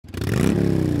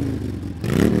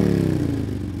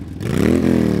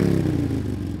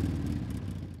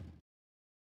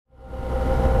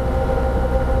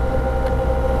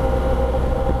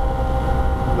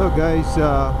guys,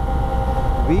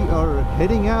 we are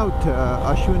heading out.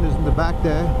 Ashwin is in the back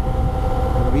there.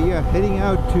 We are heading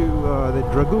out to the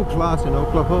Dragoo class in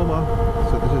Oklahoma.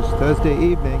 So this is Thursday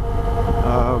evening.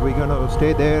 We're going to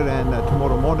stay there, and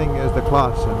tomorrow morning is the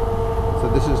class. And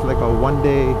so this is like a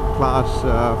one-day class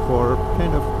for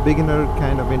kind of beginner,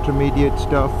 kind of intermediate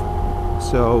stuff.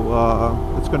 So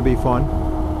it's going to be fun.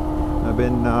 I've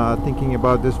been thinking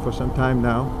about this for some time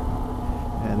now,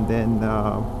 and then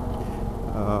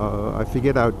I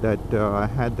figured out that I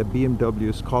had the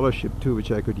BMW scholarship too,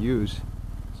 which I could use.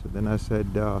 So then I said,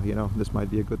 you know, this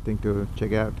might be a good thing to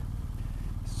check out.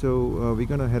 So we're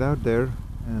gonna head out there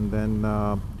and then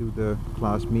do the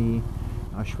class. Me,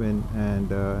 Ashwin,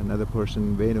 and another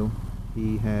person, Venu.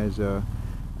 He has a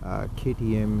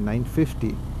KTM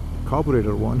 950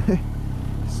 carburetor one.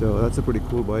 So that's a pretty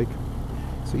cool bike.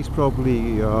 So he's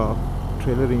probably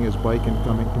trailering his bike and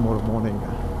coming tomorrow morning.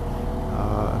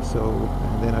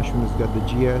 And then Ashwin has got the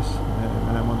GS,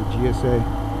 and I'm on the GSA.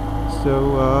 So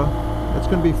that's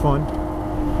going to be fun.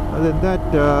 Other than that,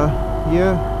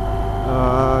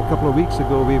 a couple of weeks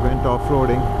ago we went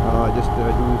off-roading, just to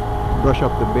brush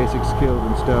up the basic skills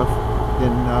and stuff.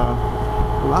 Then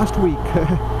last week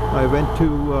I went to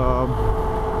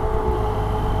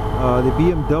the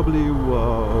BMW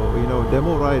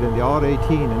demo ride in the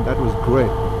R18, and that was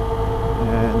great,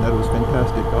 and that was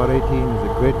fantastic. R18 is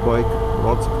a great bike,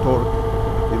 lots of torque.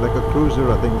 If you like a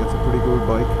cruiser, I think it's a pretty good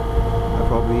bike. I'll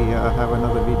probably have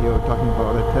another video talking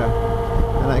about it.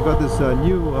 And I got this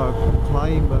new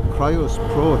Climb Cryos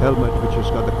Pro helmet, which has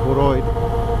got the Coroid,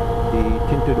 the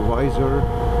tinted visor,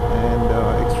 and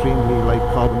extremely light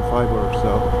carbon fiber,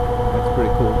 so that's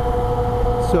pretty cool.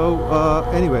 So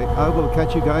anyway, I will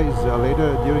catch you guys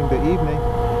later during the evening,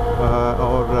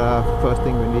 or first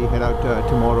thing when we head out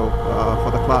tomorrow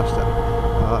for the class,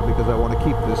 because I want to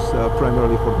keep this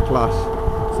primarily for the class.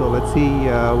 So let's see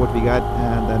what we got,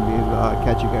 and then we'll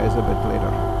catch you guys a bit later.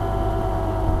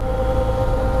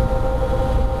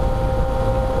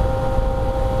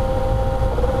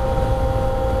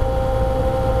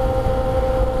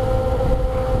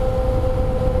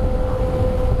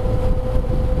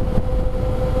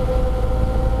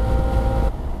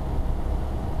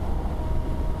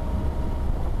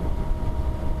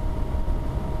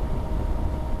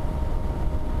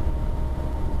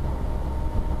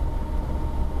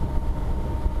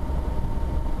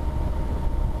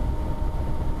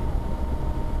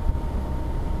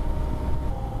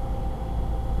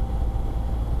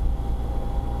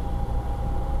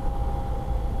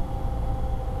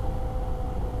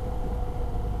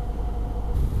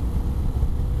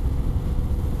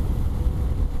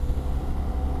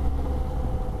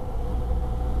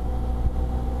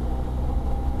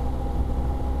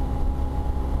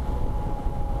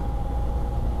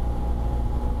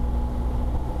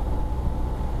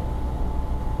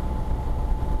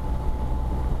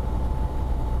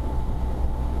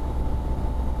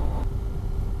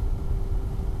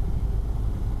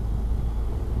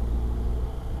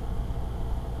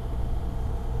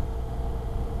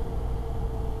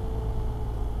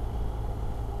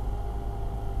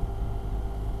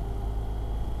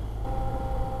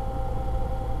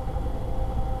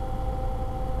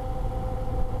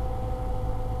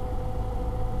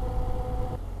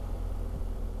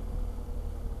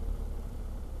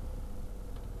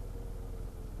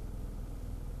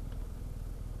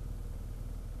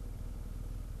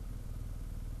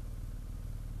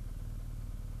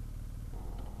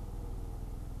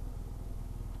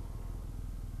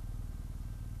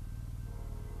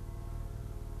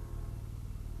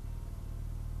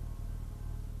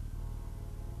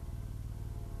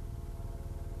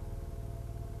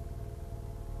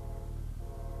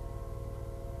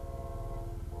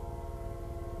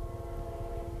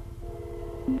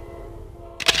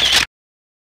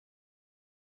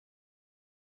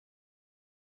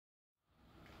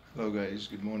 Hello guys,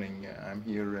 good morning. I'm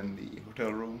here in the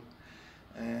hotel room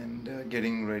and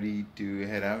getting ready to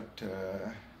head out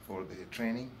for the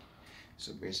training.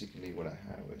 So basically what I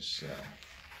have is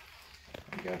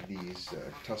I got these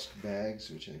tusk bags,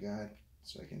 which I got,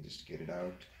 so I can just get it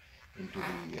out into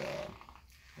the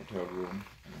hotel room.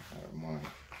 And I have my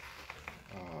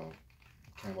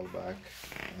camelback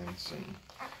and some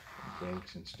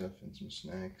drinks and stuff and some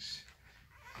snacks,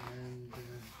 and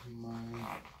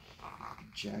my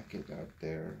jacket out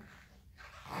there,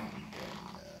 and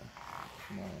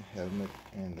then my helmet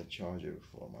and the charger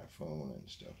for my phone and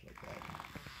stuff like that.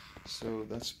 So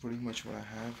that's pretty much what I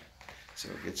have. So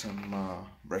get some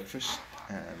breakfast,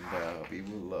 and we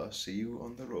will see you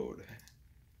on the road.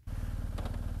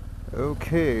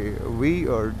 Okay, we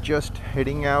are just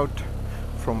heading out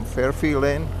from Fairfield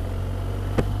Inn.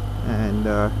 and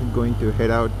going to head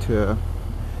out to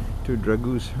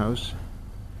Dragoo's house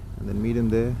and then meet him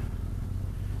there,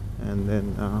 and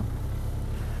then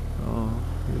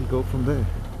we'll go from there.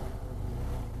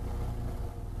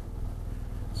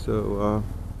 So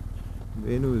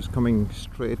Venu is coming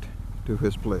straight to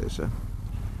his place,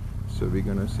 so we're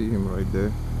gonna see him right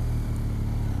there.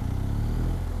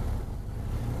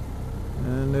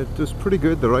 And it was pretty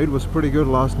good. The ride was pretty good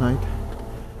last night.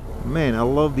 Man, I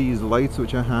love these lights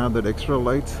which I have, that extra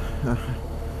lights.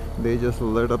 They just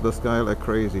lit up the sky like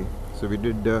crazy. So we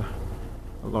did a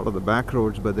lot of the back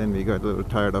roads, but then we got a little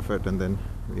tired of it and then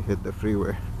we hit the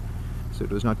freeway. So it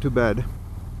was not too bad,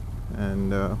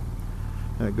 and a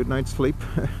good night's sleep.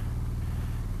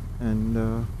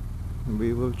 And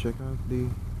we will check out the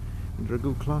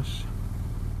Dragoo class.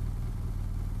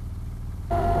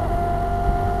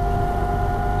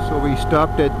 So we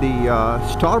stopped at the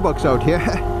Starbucks out here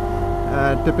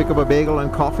to pick up a bagel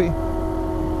and coffee.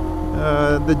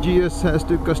 The GS has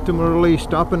to customarily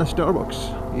stop in a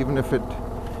Starbucks, even if it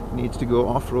needs to go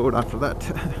off-road after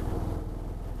that.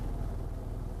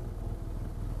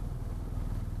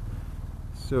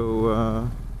 So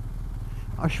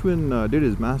Ashwin did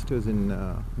his masters in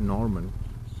Norman,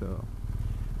 so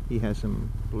he has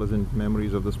some pleasant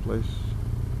memories of this place.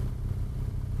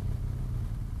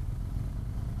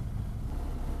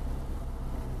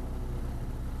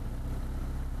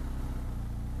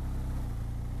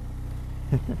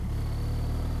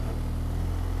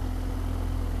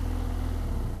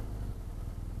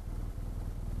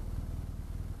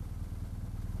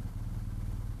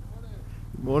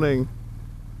 Morning.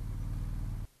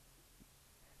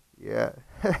 Yeah.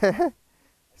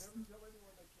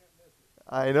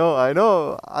 I know.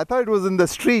 I thought it was in the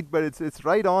street, but it's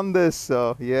right on this,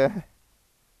 so yeah.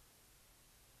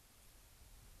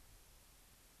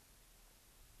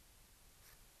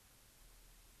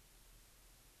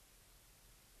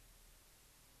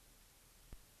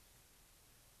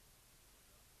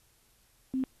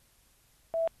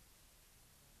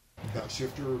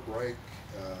 Shifter, brake,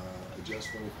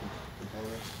 adjustment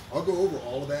components. I'll go over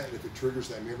all of that, and if it triggers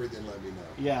that memory, then let me know.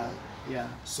 Yeah, right? yeah.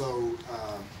 So,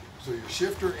 so your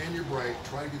shifter and your brake,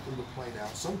 try to get them to plane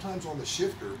out. Sometimes on the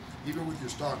shifter, even with your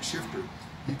stock shifter,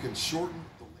 you can shorten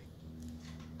the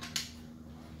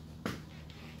length.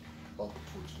 Bump it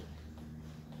towards you.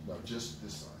 No, just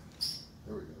this side.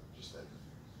 There we go. Just that.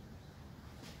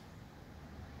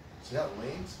 See how it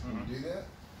leans when you do that?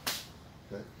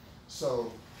 Okay.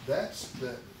 So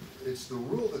it's the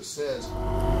rule that says.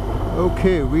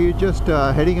 Okay, we're just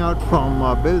heading out from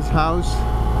Bill's house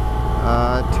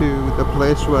to the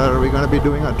place where we're going to be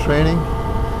doing our training.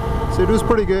 So it was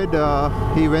pretty good.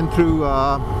 He went through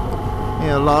a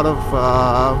lot of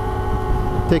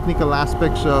technical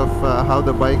aspects of how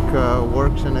the bike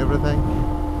works and everything.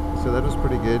 So that was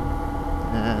pretty good.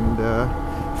 And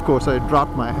of course I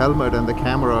dropped my helmet and the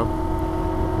camera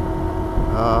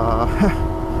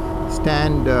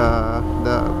stand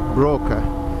broke,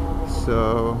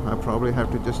 so I probably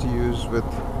have to just use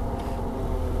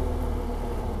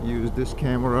this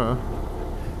camera,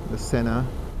 the Senna,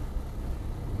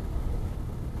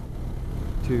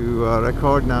 to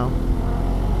record now.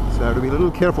 So I have to be a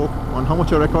little careful on how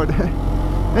much I record.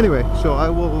 Anyway, so I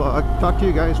will talk to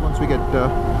you guys once we get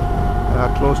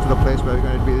close to the place where we're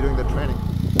going to be doing the training.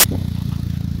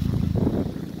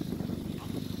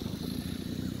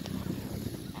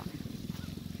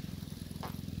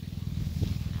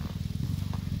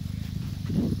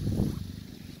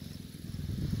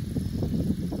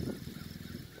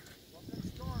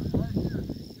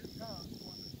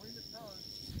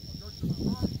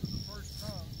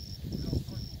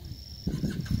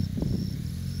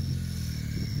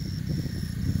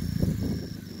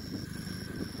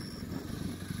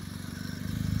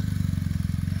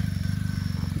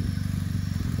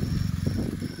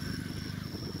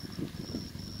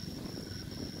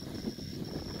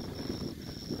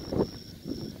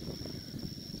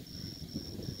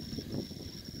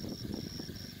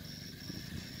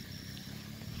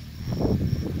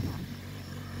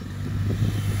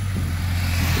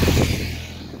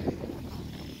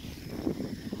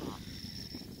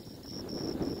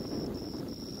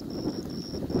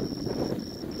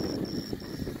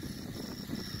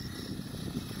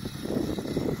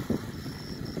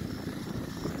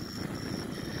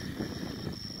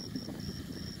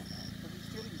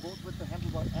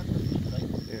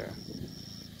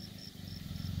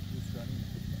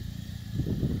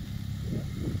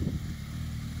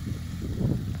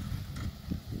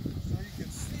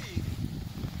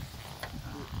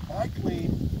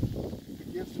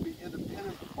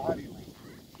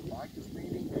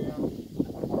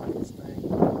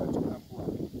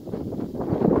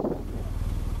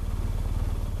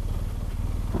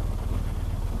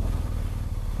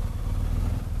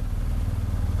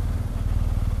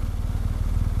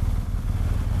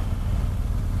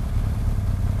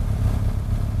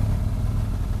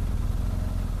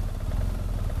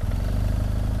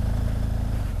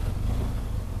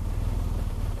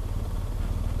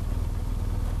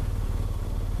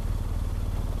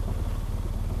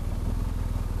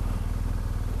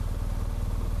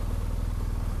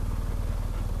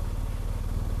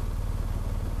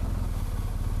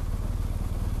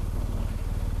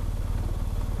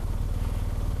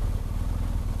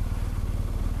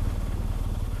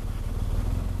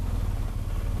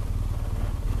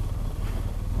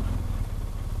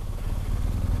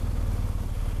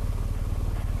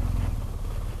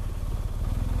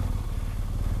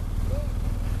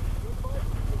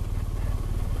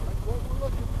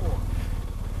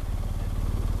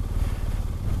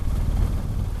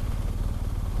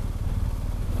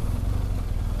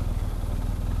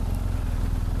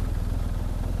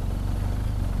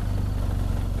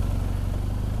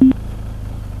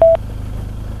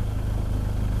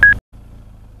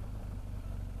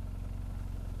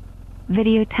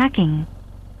 video tacking.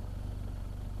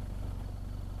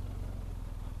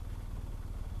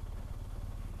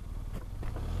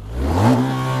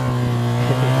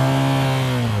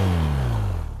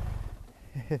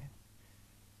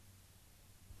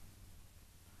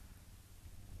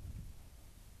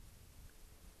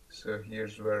 So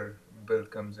here's where Bill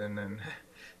comes in and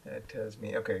tells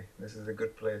me, okay, this is a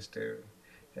good place to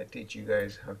teach you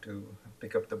guys how to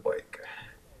pick up the bike.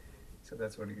 So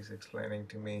that's what he's explaining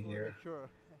to me here. Sure.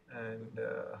 And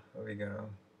we're gonna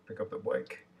pick up the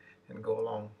bike and go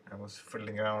along. I was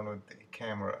fiddling around with the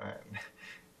camera,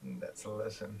 and that's a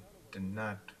lesson. Do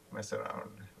not mess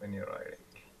around when you're riding.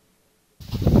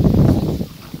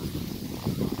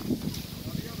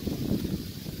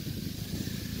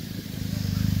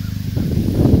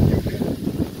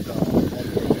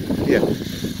 Yeah.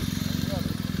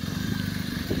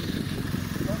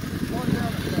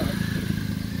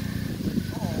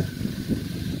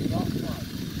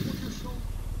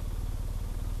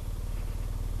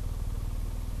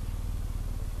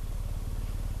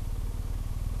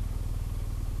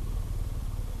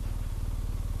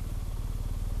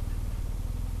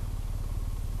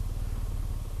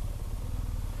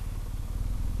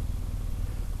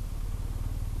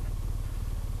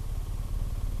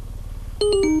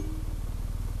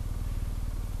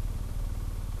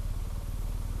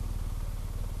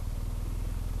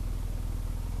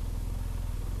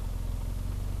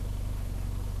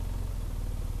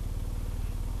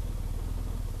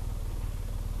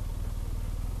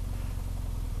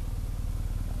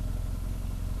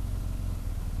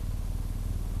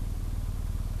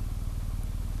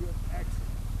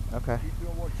 Okay. Keep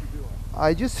doing what you're doing.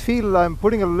 I just feel I'm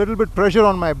putting a little bit pressure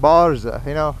on my bars,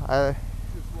 you know.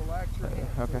 Just relax your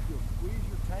hands. Okay. So if you'll squeeze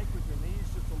your tank with your knees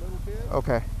just a little bit.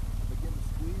 Okay. Begin to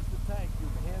squeeze the tank,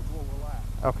 your hands will relax.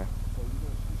 Okay. So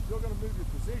you're still going to move your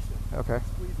position. Okay.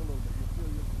 Squeeze a little bit. You'll feel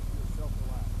yourself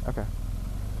relax. Okay.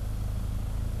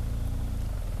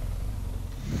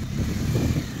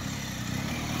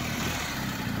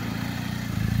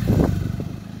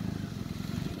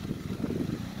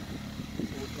 So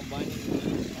we're combining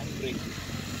lean and brake.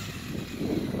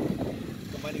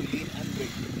 Combining lean and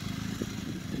brake.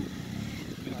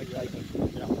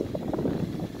 Yeah.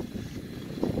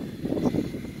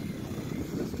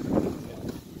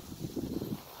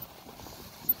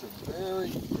 It's a very,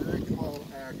 very calm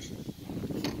action.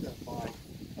 Keep that bike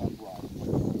upright.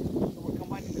 So we're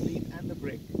combining the lean and the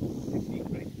brake. Technique,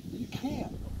 right? You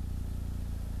can.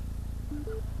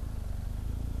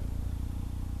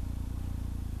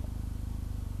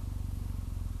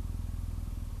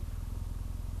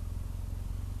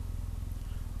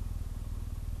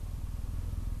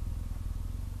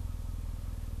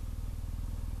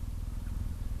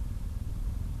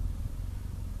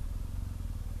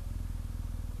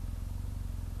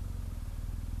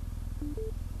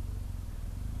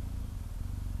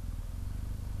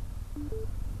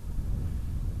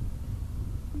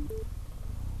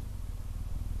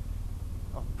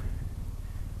 Oh.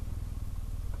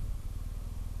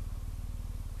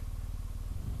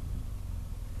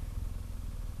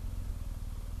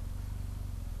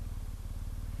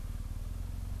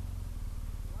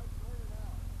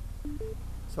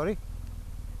 Sorry?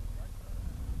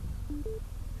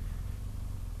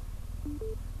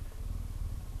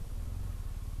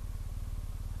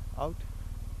 Out?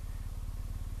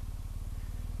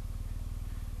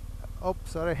 Oh,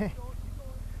 sorry.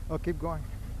 Oh, keep going.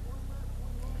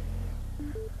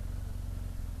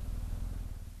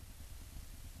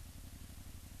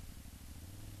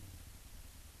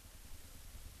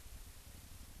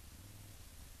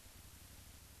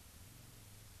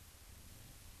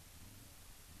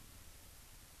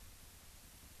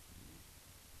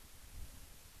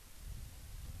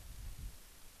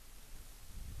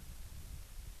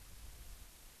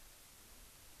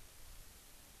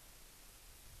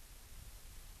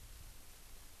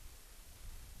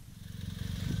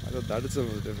 I thought that is a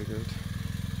little difficult.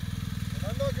 And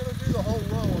I'm not going to do the whole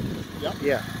row. I'm just Yep.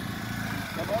 Yeah.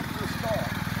 come up to a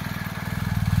stop.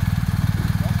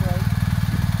 That's right.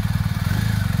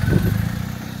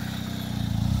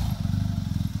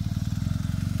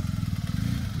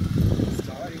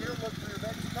 Right here, look for your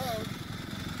next cone.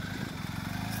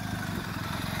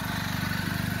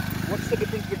 What's the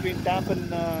difference between tap and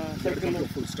circle? Come to a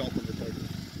full stop on the third one.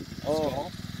 Oh.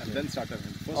 Stop and then start turning.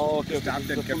 First Oh, one, okay. just tapped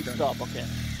This is and the full kept turning. stop. Okay.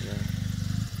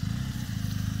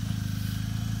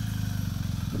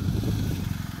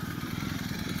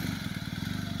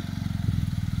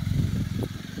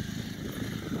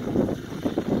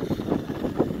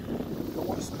 You don't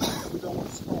want to stop. You don't want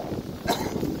to stop.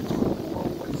 You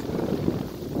always do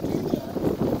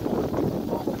that.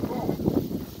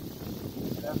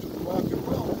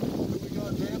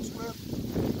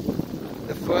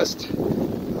 first.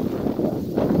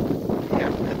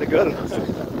 Yeah, and the girl.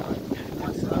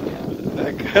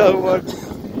 The girl what?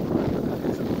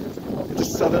 It's a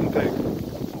southern pig.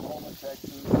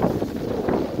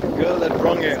 Girl that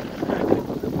wrong hair.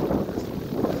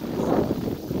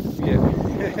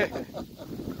 Yeah.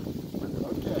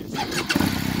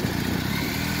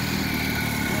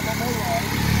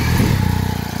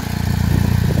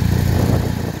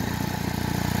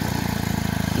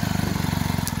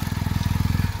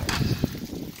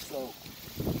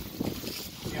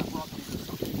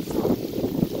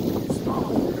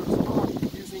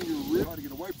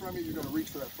 You're going to reach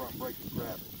for that front brake and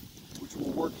grab it, which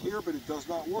will work here, but it does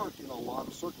not work in a lot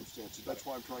of circumstances. That's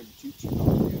why I'm trying to teach you how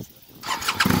to use that.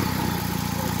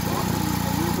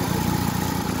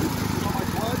 On my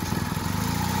clutch.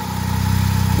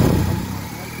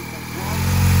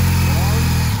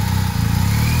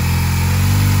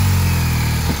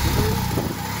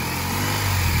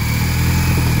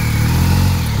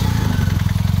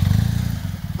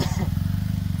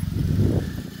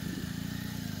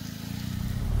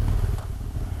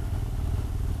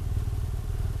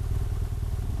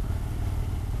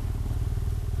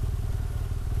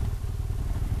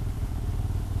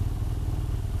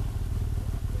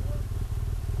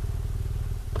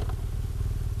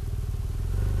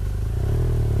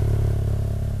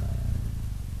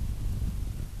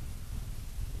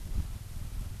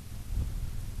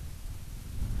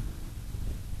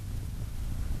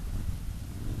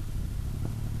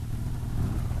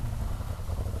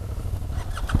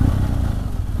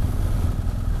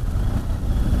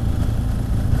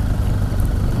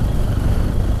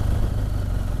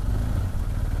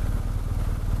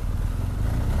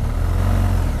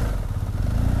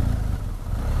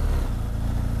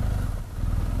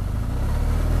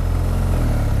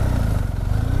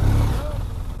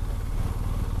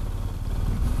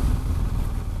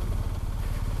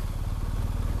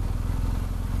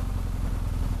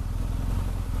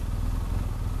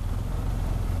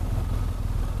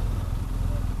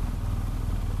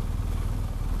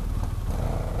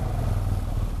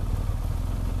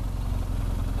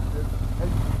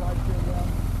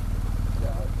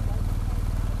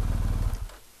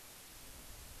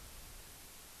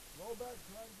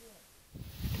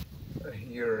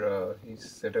 Here he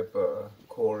set up a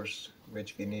course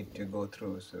which we need to go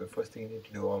through. So the first thing you need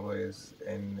to do always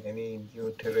in any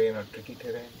new terrain or tricky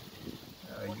terrain,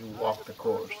 you walk the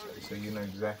course so you know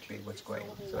exactly what's going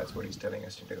on. So that's what he's telling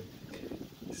us to do.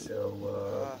 So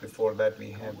before that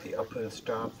we have the uphill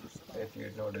stop. If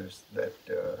you notice that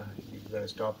you're going to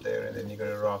stop there and then you're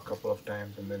going to rock a couple of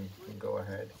times and then go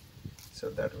ahead. So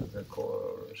that was the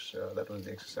course, that was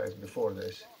the exercise before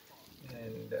this.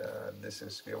 And this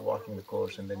is, we are walking the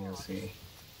course and then you'll see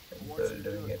Bill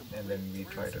doing it and then we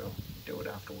try to do it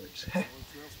afterwards.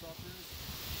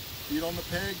 Feet on the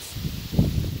pegs,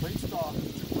 complete stop,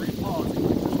 brief pause.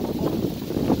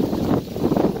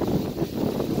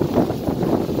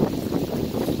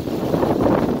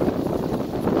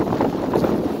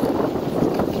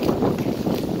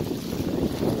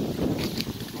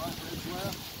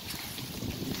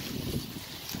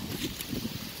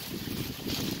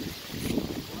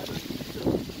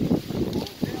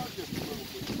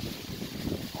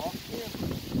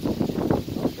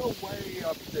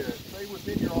 Up there, stay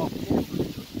within your off camber.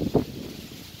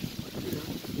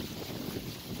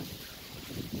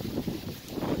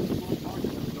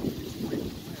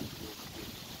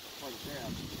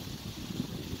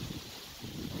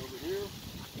 Over here,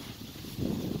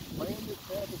 land it,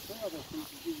 tab the saddle so you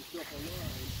can give yourself a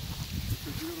line,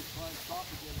 because you're going to try and stop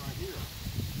again right here.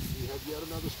 You have yet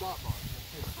another stop line.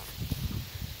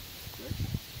 Okay.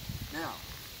 Now,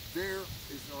 there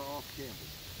is our off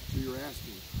camber. So you're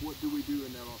asking, what do we do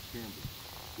in that off camber?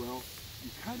 Well,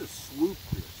 you kind of swoop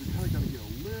this. You're kind of going to get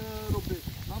a little bit,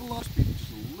 not a lot of speed,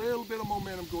 just a little bit of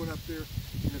momentum going up there.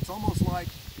 And it's almost like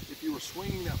if you were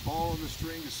swinging that ball on the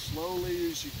string as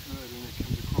slowly as you could and it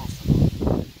comes across the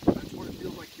line. That's what it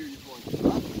feels like here. You're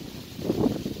going up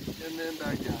and then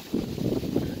back down.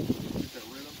 Okay? Get that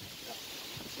rhythm? Yeah.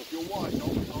 So if you'll watch,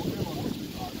 I'll demo this.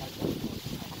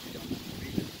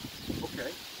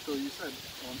 Okay, so you said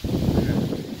on.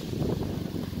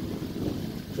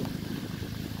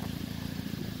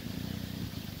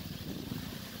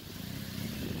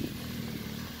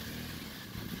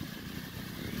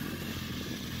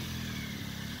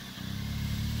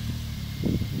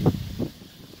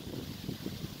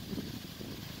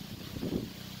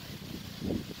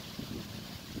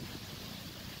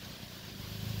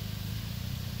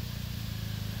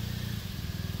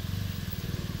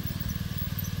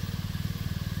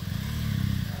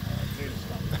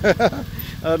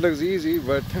 That looks easy,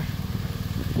 but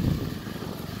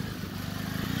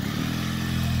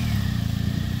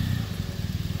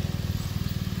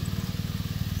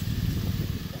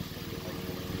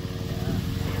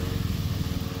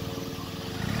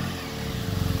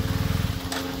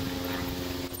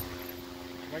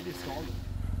Why you stalled it?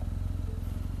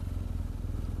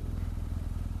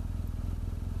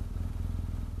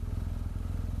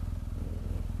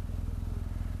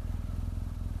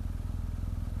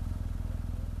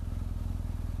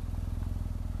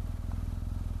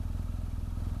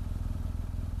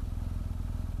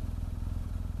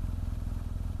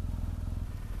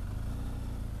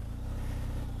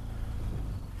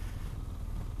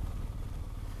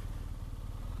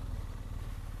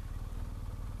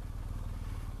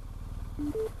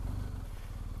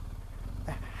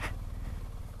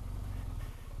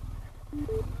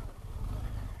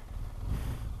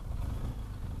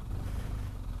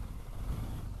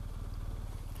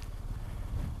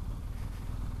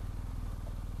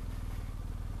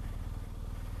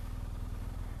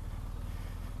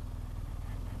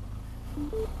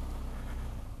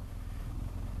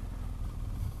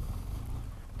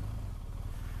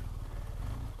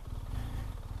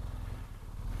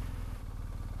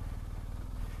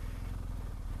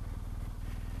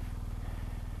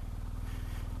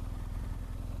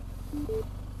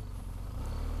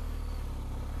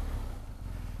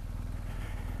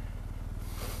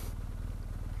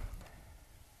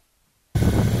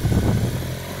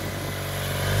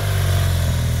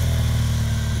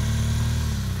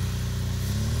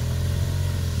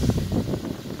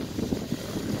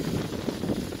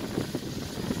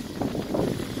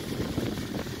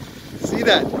 see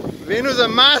that? Venu's a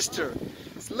master.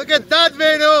 Look at that,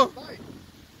 Venu.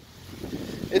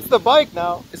 It's the bike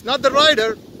now. It's not the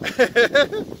rider.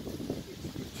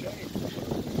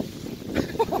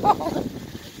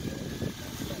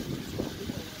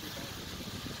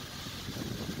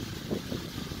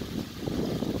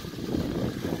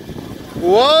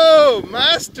 Whoa,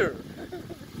 master.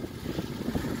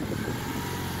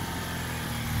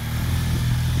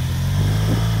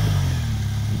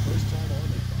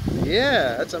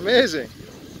 Yeah, that's amazing.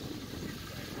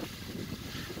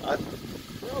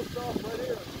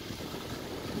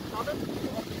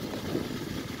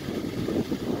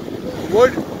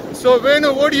 What? So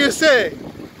Venu, what do you say?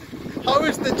 How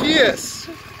is the GS?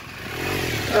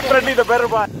 Definitely the better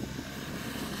one.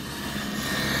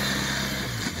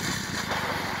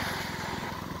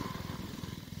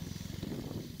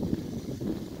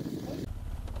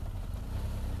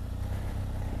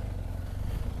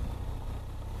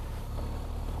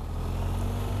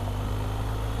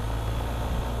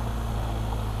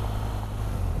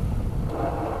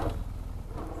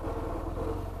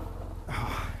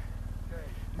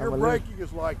 Your braking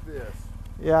is like this.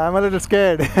 Yeah, I'm a little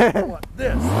scared. What?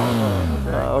 This. Okay.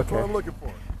 That's okay. what I'm looking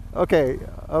for. Okay,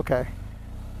 okay.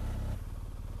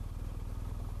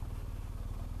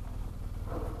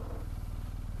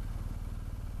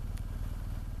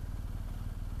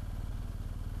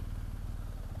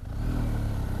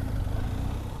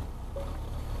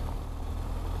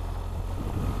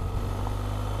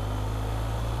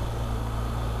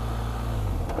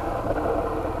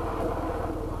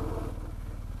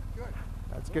 Good.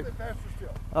 That's A little good. bit faster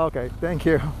still. Okay, thank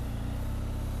you.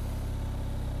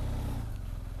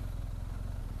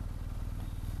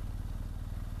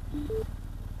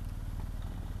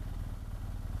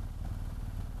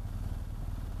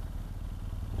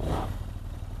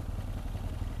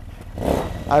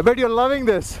 I bet you're loving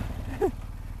this.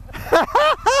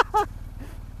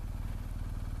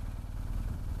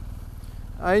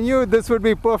 I knew this would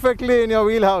be perfectly in your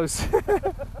wheelhouse.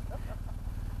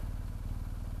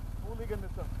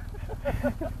 Hooliganism.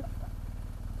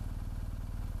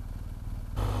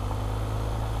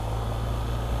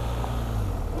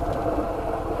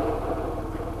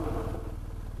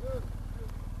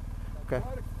 Okay.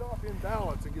 Try to stop in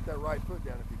balance and get that right foot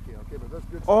down if you can. Okay, but that's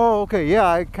good. Oh, okay. Yeah,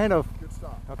 I kind of. Good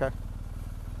stop. Okay.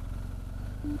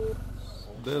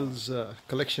 Bill's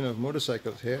collection of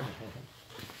motorcycles here.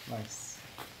 Nice.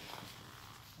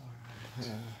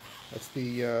 That's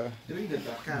the Doing the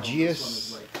Dakar on GS. this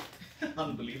one is like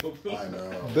unbelievable. I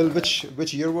know. Bill,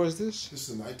 which year was this? This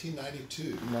is a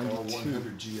 1992 92.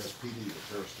 R100 GSPD with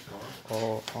Paris Dakar.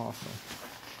 Oh, awesome.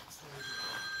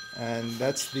 And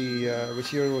that's the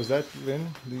which year was that? When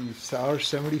the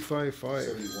R75 5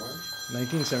 71.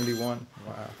 1971.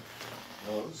 Wow,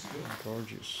 Oh, this is good.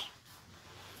 gorgeous.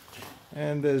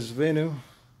 And there's Venu,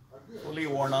 Fully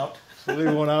worn out.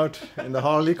 fully worn out in the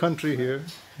Harley country here.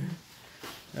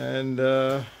 And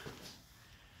Mr.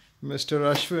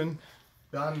 Ashwin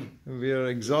Done. We are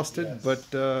exhausted Yes.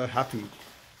 but happy.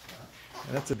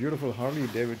 And that's a beautiful Harley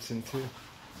Davidson too.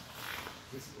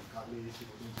 This is a Carly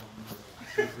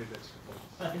favorite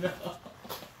vegetable.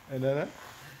 And then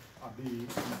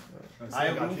I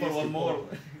have room for one more.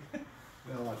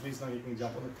 No, at least now you can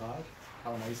jump on the car,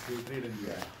 have a nice day trade, and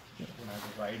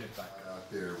ride it back. Out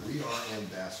there, we are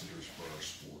ambassadors for our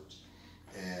sports,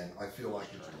 and I feel like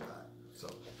it's that. So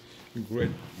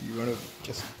great. You want to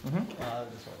just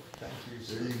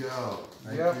there you go.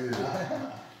 Thank you.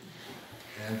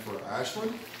 And for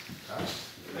Ashland,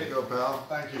 there you go, pal.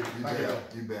 Thank you. You Thank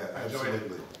bet. You bet. Enjoyed it.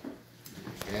 Absolutely.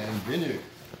 And Vinny.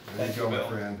 There you go, my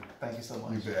friend. Thank you so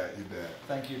much. You bet. You bet.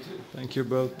 Thank you too. thank you,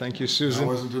 Bill. Thank you, I Susan.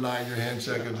 wasn't denying your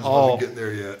handshake. I just Oh, wasn't getting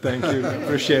there yet. Thank you.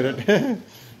 Appreciate it.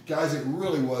 Guys, it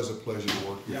really was a pleasure to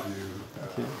work with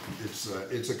you.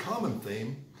 It's a common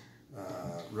theme.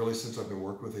 Really, since I've been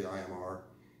working with the IMR,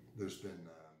 there's been